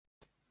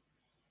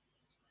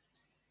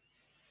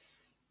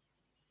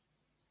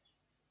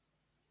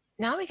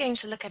Now we're going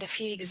to look at a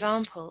few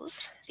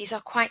examples. These are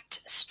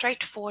quite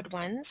straightforward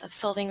ones of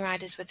solving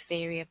riders with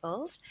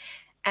variables,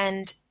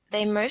 and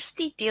they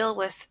mostly deal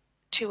with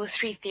 2 or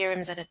 3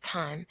 theorems at a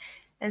time,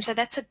 and so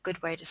that's a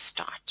good way to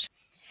start.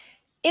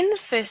 In the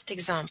first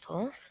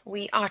example,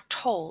 we are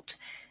told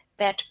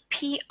that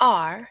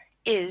PR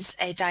is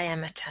a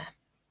diameter.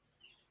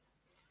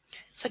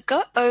 So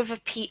go over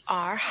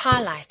PR,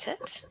 highlight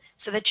it,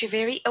 so that you're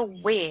very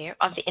aware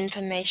of the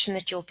information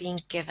that you're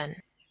being given.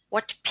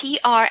 What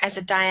PR as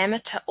a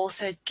diameter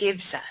also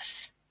gives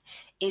us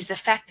is the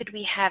fact that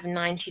we have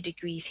 90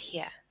 degrees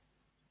here.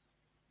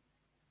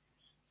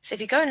 So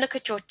if you go and look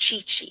at your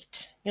cheat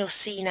sheet, you'll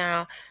see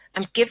now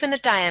I'm given a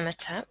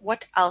diameter.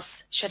 What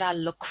else should I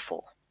look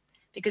for?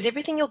 Because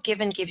everything you're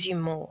given gives you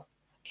more.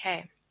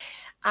 Okay,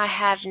 I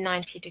have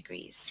 90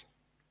 degrees.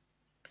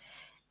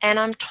 And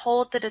I'm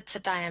told that it's a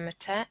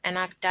diameter, and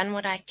I've done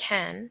what I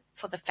can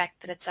for the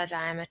fact that it's a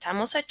diameter. I'm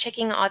also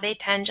checking, are there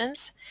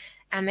tangents?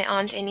 And there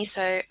aren't any,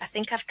 so I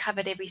think I've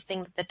covered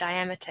everything that the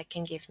diameter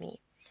can give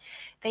me.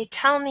 They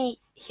tell me,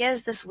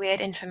 here's this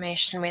weird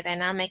information where they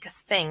now make a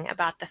thing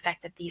about the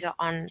fact that these are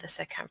on the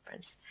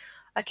circumference.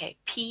 Okay,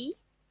 P,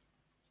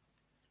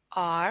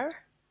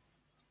 R,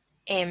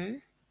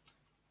 M,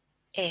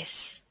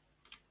 S.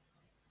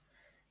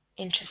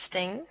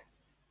 Interesting.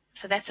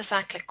 So that's a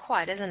cyclic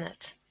quad, isn't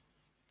it?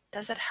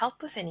 Does it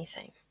help with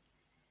anything?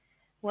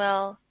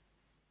 Well,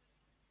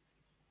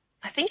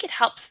 I think it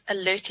helps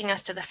alerting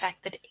us to the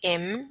fact that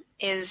M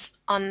is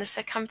on the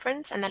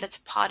circumference and that it's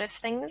part of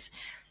things.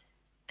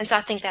 And so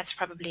I think that's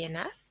probably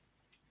enough.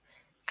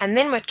 And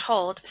then we're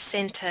told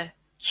center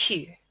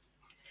Q.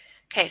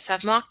 Okay, so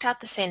I've marked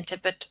out the center,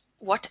 but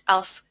what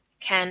else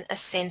can a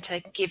center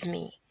give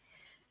me?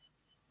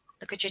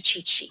 Look at your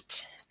cheat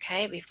sheet.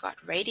 Okay, we've got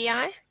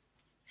radii,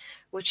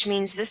 which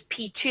means this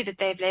P2 that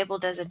they've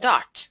labeled as a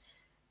dot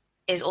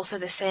is also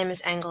the same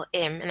as angle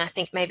M, and I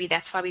think maybe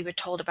that's why we were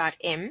told about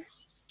M.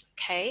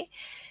 Okay,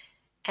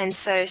 and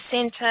so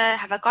center,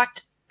 have I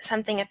got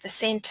something at the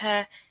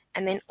center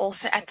and then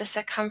also at the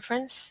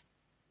circumference?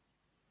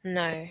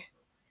 No.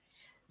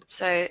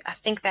 So I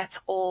think that's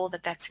all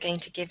that that's going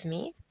to give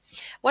me.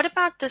 What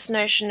about this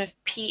notion of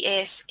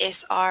PS,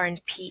 SR,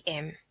 and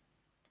PM?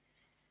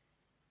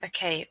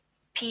 Okay,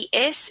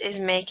 PS is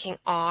making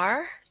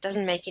R,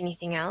 doesn't make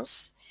anything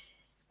else.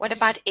 What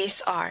about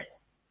SR?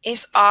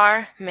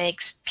 SR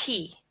makes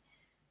P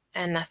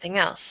and nothing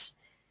else.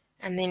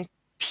 And then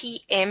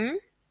PM,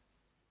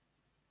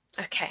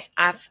 okay,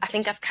 I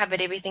think I've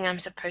covered everything I'm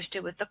supposed to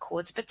with the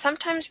chords, but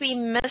sometimes we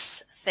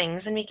miss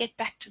things and we get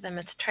back to them.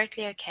 It's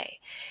totally okay.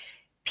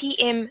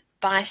 PM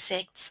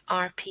bisects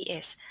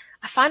RPS.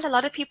 I find a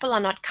lot of people are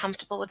not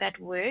comfortable with that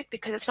word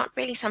because it's not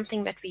really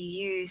something that we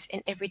use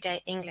in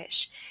everyday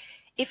English.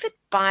 If it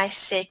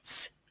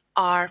bisects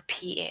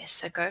RPS,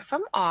 so go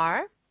from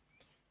R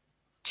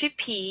to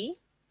P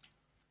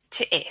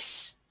to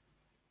S,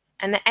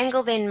 and the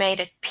angle then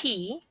made at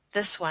P,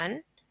 this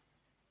one,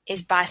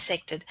 is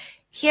bisected.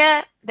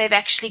 Here they've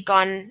actually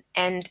gone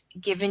and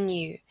given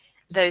you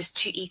those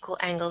two equal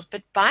angles,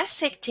 but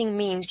bisecting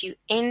means you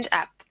end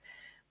up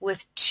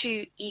with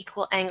two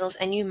equal angles,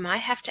 and you might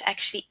have to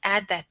actually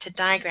add that to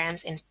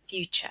diagrams in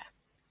future.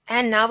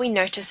 And now we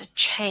notice a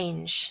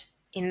change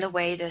in the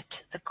way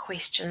that the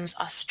questions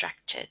are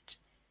structured,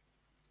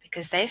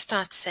 because they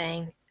start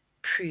saying,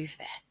 prove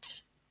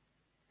that,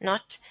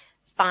 not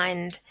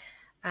find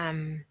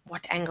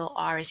what angle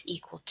R is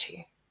equal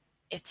to.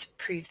 It's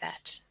prove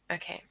that.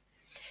 Okay.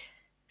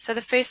 So the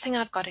first thing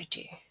I've got to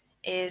do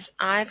is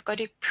I've got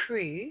to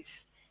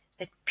prove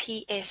that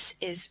PS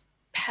is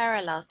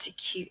parallel to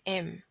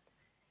QM.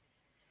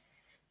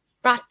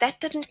 Right, that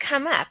didn't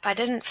come up. I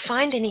didn't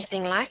find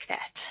anything like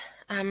that.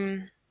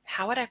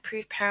 How would I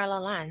prove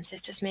parallel lines?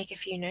 Let's just make a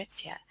few notes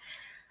here.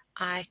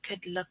 I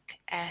could look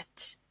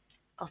at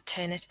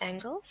alternate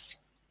angles.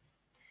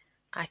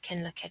 I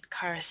can look at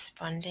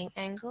corresponding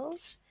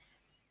angles.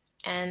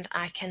 And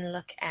I can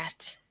look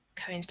at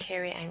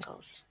cointerior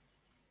angles.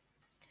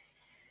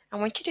 I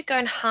want you to go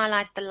and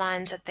highlight the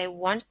lines that they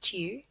want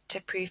you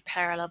to prove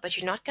parallel, but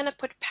you're not going to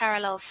put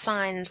parallel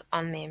signs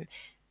on them.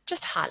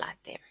 Just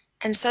highlight them.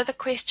 And so the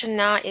question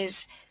now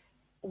is,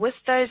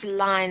 with those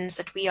lines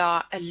that we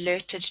are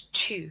alerted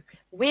to,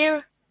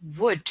 where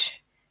would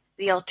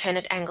the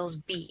alternate angles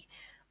be,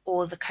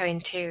 or the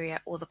cointerior,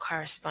 or the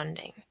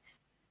corresponding?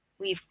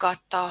 We've got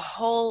the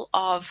whole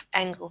of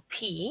angle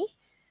P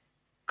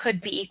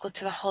could be equal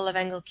to the whole of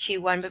angle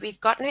Q1, but we've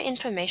got no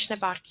information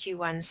about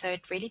Q1, so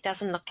it really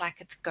doesn't look like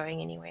it's going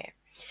anywhere.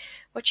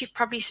 What you've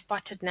probably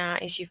spotted now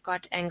is you've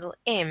got angle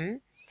M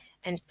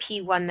and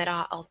P1 that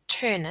are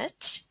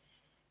alternate,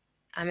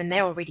 and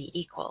they're already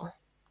equal.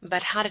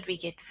 But how did we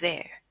get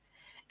there?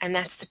 And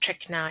that's the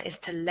trick now, is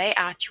to lay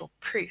out your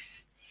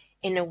proof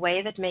in a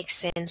way that makes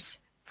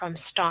sense from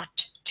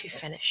start to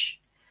finish.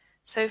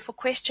 So for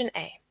question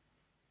A,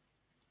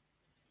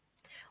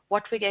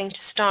 what we're going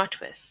to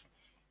start with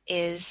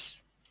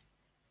is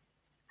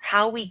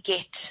how we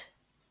get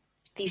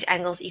these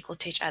angles equal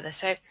to each other.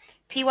 So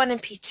P1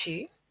 and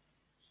P2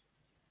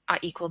 are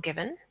equal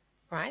given,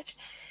 right?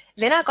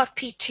 Then I got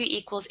P2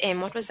 equals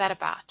M. What was that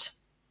about?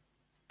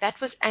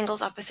 That was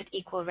angles opposite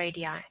equal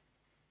radii.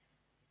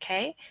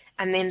 Okay,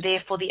 and then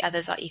therefore the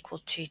others are equal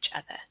to each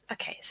other.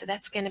 Okay, so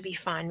that's going to be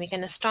fine. We're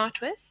going to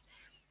start with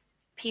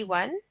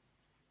P1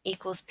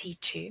 equals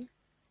P2.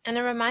 And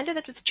a reminder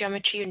that with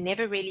geometry, you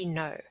never really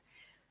know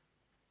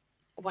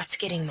what's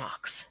getting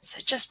marks. So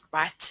just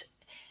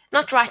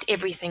not write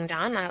everything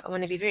down. I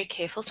want to be very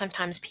careful.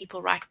 Sometimes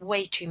people write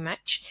way too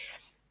much,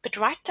 but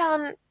write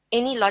down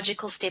any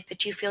logical step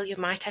that you feel you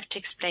might have to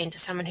explain to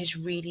someone who's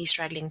really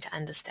struggling to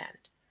understand.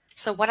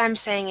 So what I'm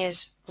saying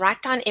is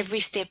write down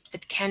every step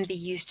that can be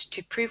used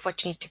to prove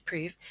what you need to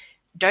prove.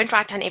 Don't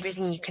write down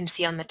everything you can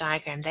see on the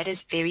diagram. That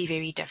is very,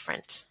 very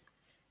different.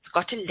 It's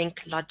got to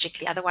link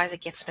logically, otherwise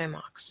it gets no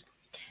marks.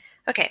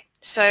 Okay,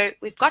 so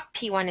we've got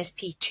P1 is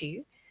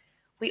P2.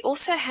 We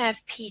also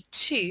have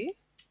P2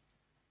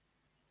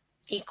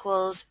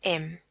 equals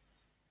M.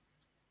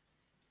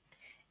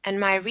 And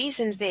my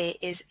reason there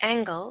is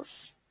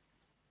angles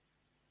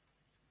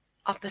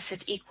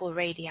opposite equal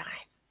radii.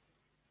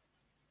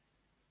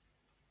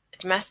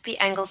 It must be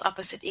angles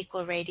opposite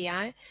equal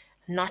radii,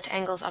 not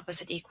angles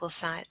opposite equal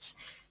sides.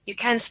 You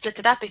can split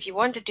it up. If you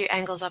want to do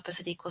angles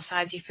opposite equal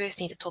sides, you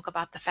first need to talk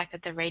about the fact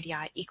that the radii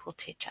are equal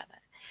to each other.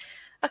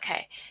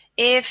 Okay,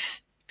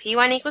 if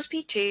P1 equals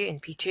P2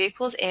 and P2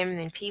 equals M,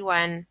 then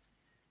P1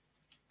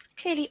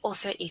 clearly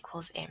also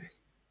equals M.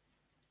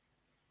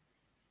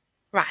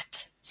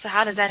 Right, so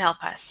how does that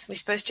help us? We're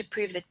supposed to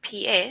prove that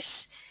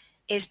PS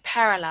is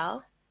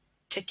parallel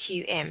to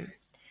QM.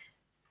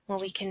 Well,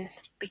 we can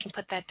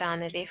put that down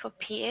there. Therefore,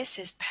 PS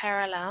is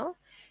parallel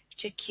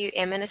to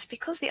QM, and it's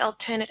because the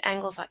alternate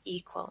angles are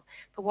equal.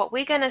 But what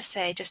we're going to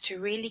say, just to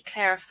really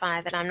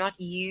clarify that I'm not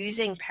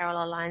using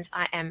parallel lines,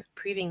 I am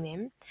proving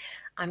them,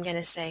 I'm going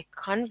to say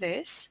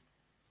converse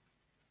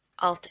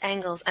alt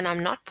angles, and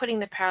I'm not putting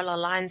the parallel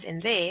lines in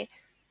there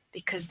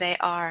because they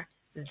are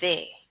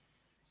there.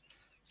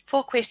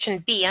 For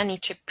question B, I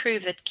need to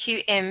prove that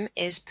QM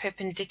is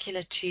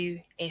perpendicular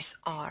to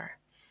SR.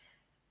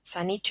 So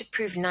I need to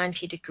prove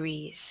 90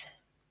 degrees.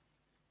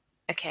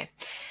 Okay,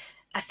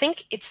 I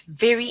think it's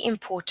very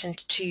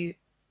important to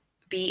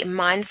be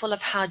mindful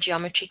of how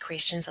geometry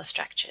questions are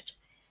structured.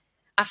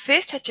 I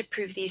first had to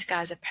prove these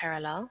guys are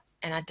parallel,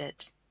 and I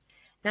did.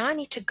 Now I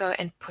need to go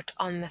and put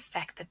on the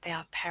fact that they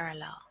are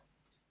parallel.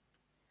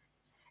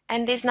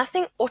 And there's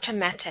nothing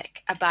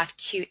automatic about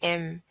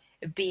QM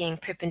being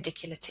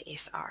perpendicular to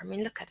SR. I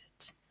mean, look at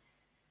it.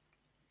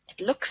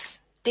 It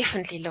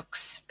definitely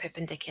looks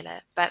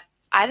perpendicular, but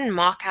I didn't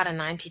mark out a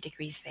 90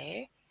 degrees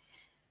there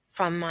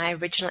from my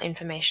original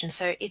information,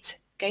 so it's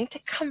going to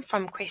come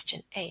from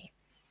question A.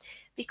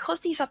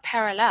 Because these are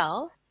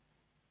parallel,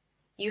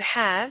 you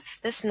have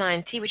this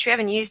 90, which we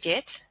haven't used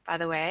yet, by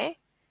the way,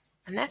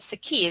 and that's the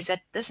key, is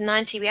that this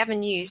 90 we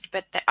haven't used,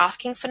 but they're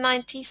asking for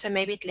 90, so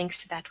maybe it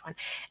links to that one.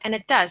 And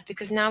it does,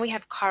 because now we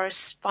have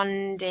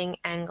corresponding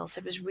angles, so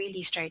it was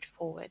really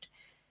straightforward.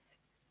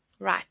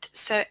 Right,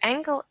 so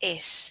angle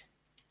S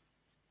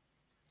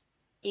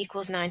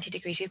equals 90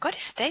 degrees. You've got to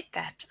state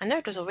that. I know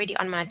it was already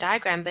on my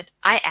diagram, but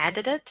I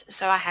added it,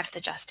 so I have to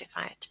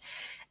justify it.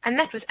 And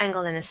that was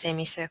angle in a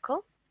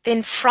semicircle.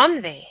 Then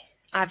from there,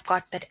 I've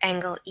got that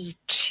angle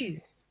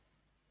E2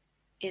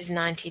 is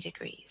 90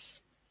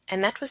 degrees.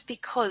 And that was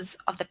because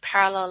of the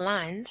parallel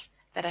lines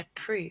that I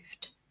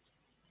proved.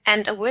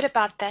 And a word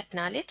about that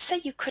now. Let's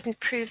say you couldn't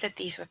prove that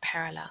these were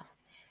parallel.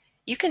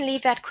 You can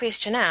leave that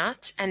question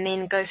out and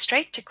then go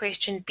straight to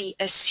question B,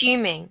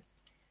 assuming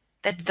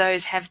that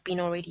those have been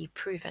already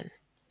proven.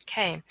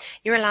 Okay,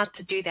 you're allowed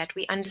to do that.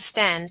 We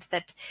understand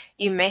that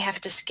you may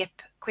have to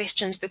skip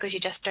questions because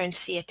you just don't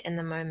see it in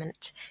the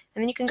moment.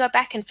 And then you can go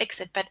back and fix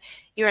it, but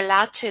you're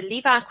allowed to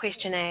leave out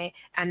question A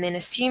and then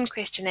assume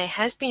question A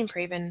has been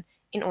proven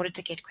in order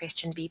to get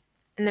question B.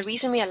 And the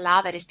reason we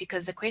allow that is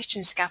because the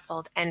question's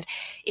scaffold, and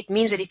it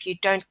means that if you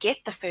don't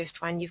get the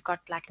first one, you've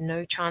got like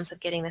no chance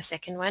of getting the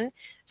second one.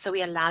 So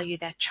we allow you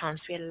that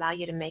chance. We allow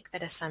you to make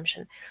that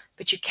assumption.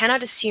 But you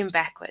cannot assume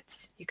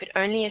backwards. You could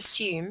only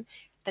assume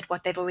that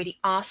what they've already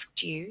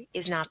asked you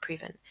is now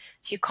proven.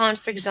 So you can't,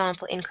 for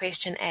example, in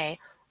question A,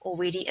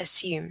 already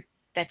assume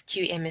that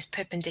QM is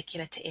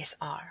perpendicular to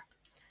SR.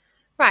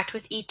 Right,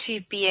 with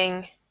E2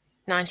 being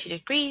 90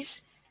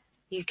 degrees,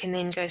 you can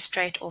then go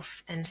straight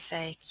off and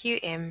say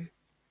QM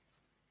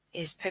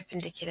is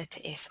perpendicular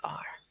to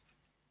SR.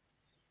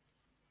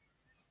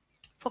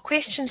 For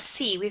question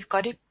C, we've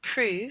got to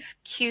prove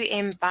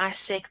QM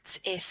bisects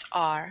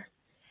SR.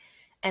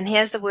 And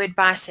here's the word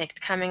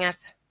bisect coming up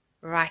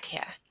right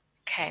here.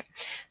 Okay,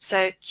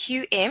 so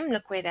QM,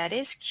 look where that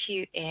is,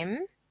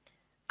 QM.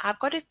 I've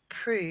got to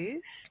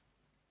prove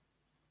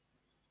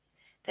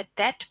that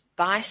that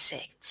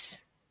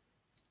bisects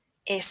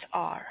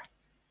SR.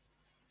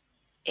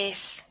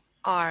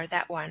 SR,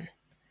 that one.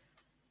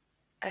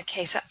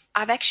 Okay, so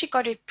I've actually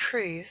got to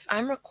prove,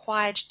 I'm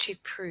required to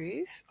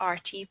prove,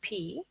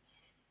 RTP,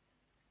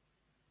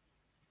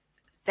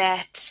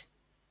 that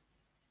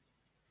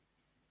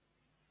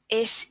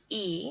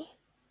SE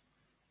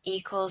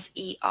equals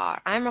ER.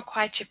 I'm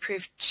required to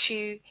prove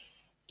two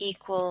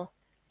equal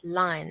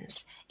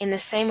lines, in the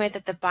same way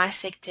that the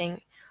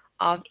bisecting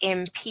of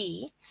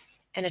MP,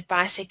 and it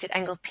bisected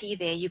angle P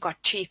there, you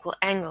got two equal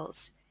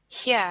angles.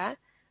 Here,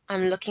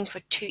 I'm looking for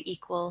two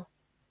equal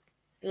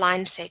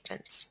line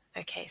segments.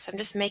 Okay, so I'm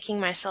just making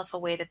myself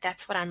aware that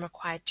that's what I'm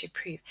required to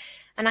prove.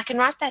 And I can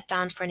write that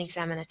down for an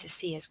examiner to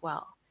see as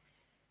well.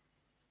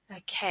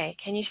 Okay,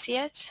 can you see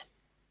it?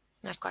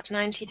 I've got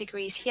 90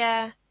 degrees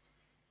here.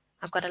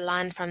 I've got a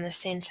line from the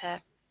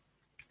center,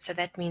 so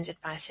that means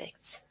it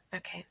bisects.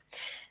 Okay,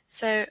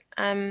 so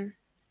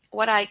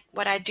what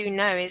I do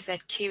know is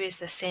that Q is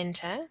the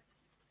center.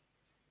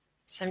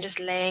 So I'm just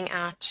laying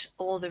out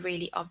all the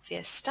really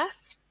obvious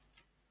stuff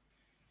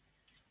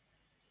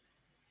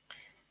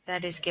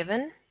that is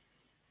given.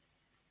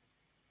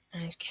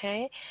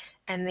 Okay,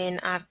 and then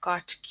I've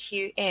got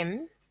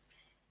QM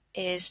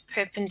is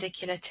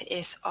perpendicular to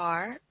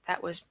SR.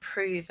 That was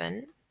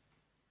proven.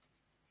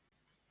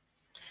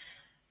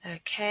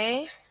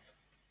 Okay,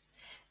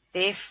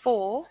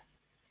 therefore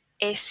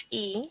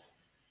SE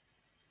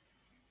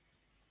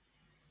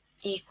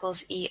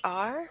equals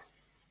ER.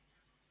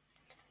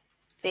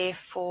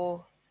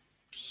 Therefore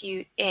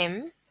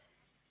QM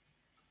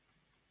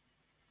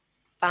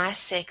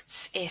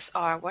bisects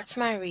SR. What's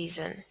my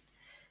reason?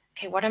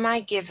 Okay, what am I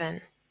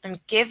given?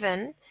 I'm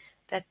given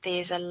that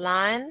there's a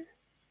line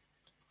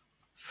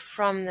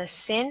from the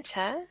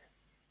center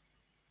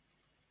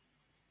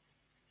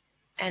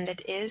and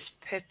it is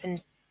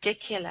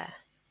perpendicular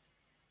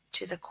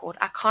to the chord.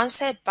 I can't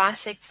say it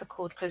bisects the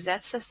chord because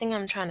that's the thing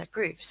I'm trying to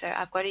prove. So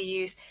I've got to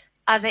use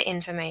other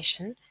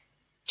information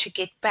to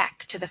get back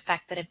to the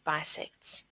fact that it bisects.